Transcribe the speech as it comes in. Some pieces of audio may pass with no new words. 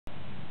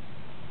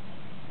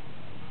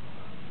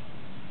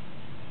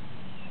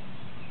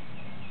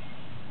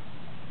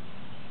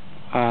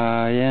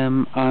I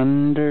am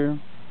under,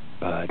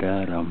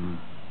 ba-da-dum,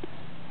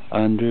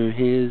 under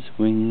his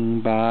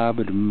wing,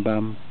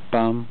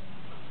 ba-ba-dum-bum-bum.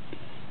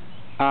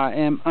 I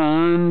am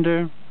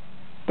under,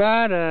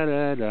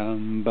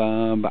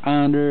 ba-da-da-dum-bum,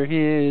 under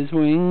his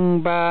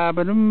wing,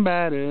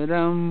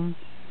 ba-ba-dum-ba-da-dum.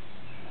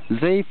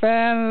 Safe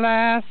at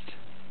last,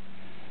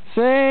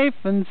 safe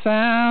and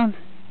sound,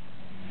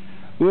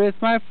 with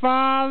my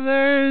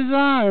Father's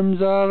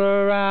arms all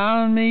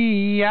around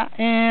me. I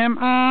am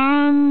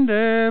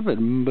under,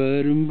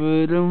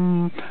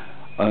 ba-dum-ba-dum-ba-dum,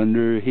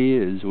 under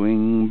his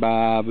wing,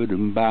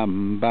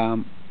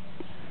 ba-ba-dum-bum-bum.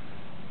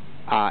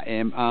 I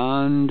am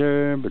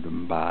under,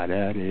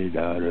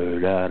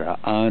 ba-dum-ba-da-da-da-da-da,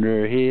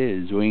 under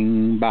his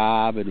wing,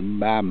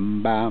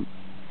 ba-ba-dum-bum-bum.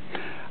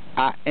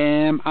 I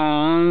am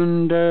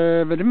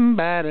under,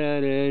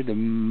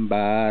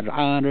 ba-dum-ba-da-da-dum-ba,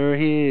 under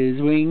his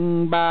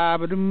wing,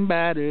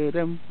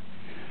 ba-ba-dum-ba-da-dum.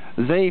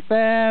 Safe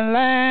at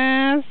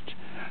last,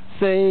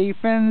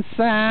 safe and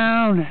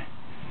sound,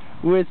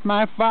 with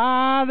my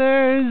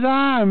Father's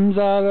arms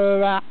all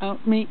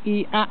around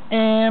me. I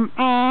am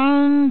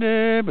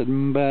under,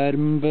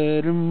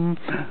 ba-dum-ba-dum-ba-dum,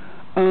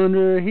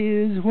 under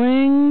his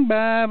wing,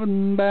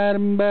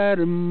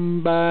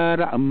 ba-dum-ba-dum-ba-dum,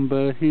 ba-dum,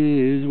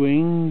 his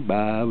wing,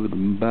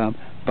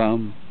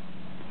 ba-dum-bum-bum.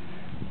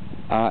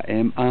 I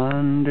am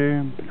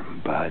under,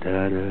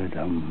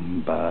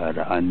 ba-da-da-dum,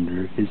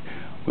 under his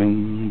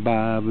wing,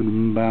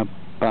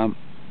 ba-dum-bum-bum.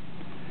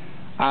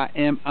 I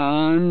am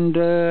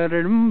under,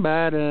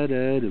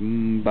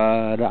 ba-da-da-dum,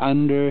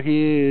 under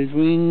his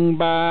wing,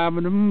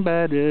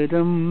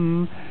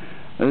 ba-ba-dum-ba-da-dum.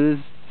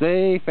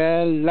 Safe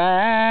at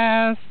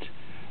last,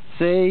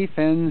 safe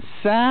and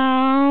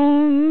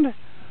sound,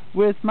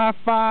 with my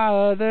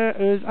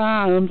Father's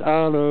arms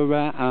all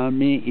around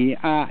me.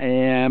 I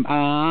am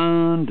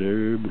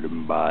under,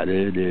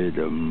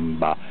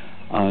 ba-da-da-dum,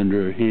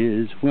 under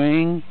his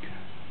wing,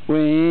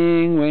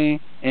 wing, wing.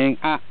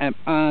 I am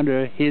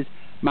under his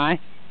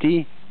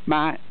mighty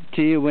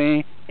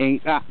wing.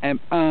 I am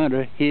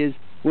under his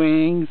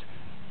wings,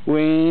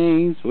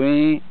 wings,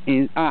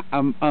 wings. I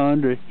am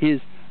under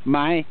his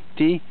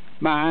mighty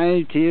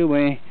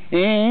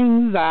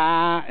wings.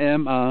 I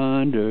am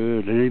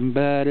under,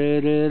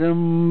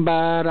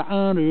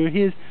 under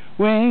his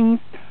wings,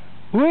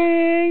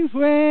 wings,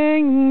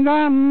 wings.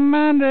 I'm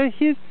under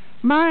his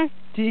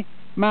mighty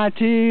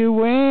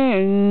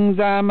wings.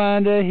 I'm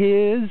under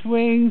his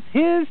wings,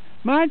 his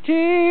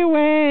mighty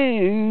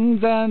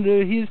wings,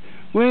 under his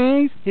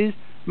wings, his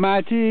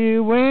mighty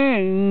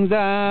wings.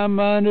 I'm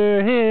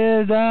under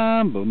his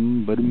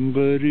bum ba dum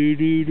ba doo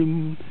doo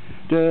dum,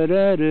 da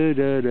da da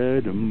da da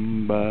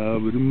dum ba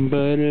dum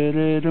ba da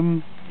da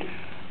dum.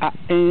 I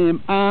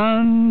am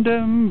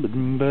under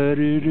ba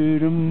doo doo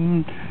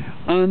dum,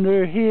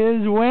 under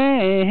his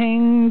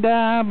wing,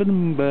 da ba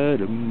dum ba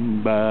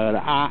dum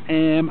ba. I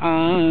am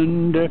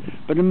under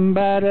ba dum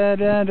ba da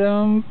da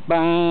dum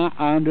ba,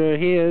 under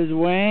his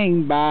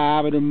wing,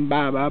 ba ba dum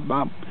ba ba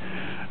ba.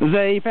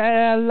 Safe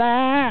at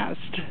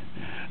last,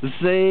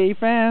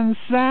 safe and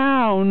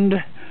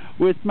sound,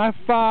 with my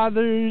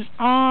Father's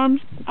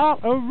arms all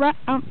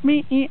around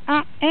me.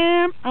 I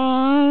am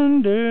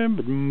under,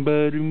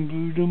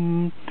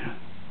 ba-dum,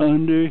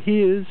 under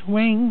his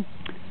wing,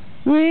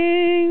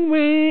 wing,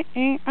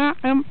 wing. I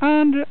am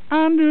under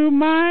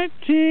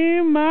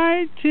mighty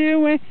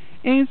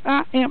wings.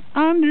 I am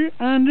under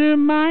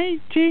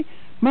mighty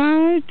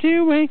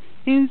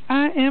wings.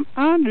 I am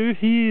under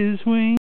his wing.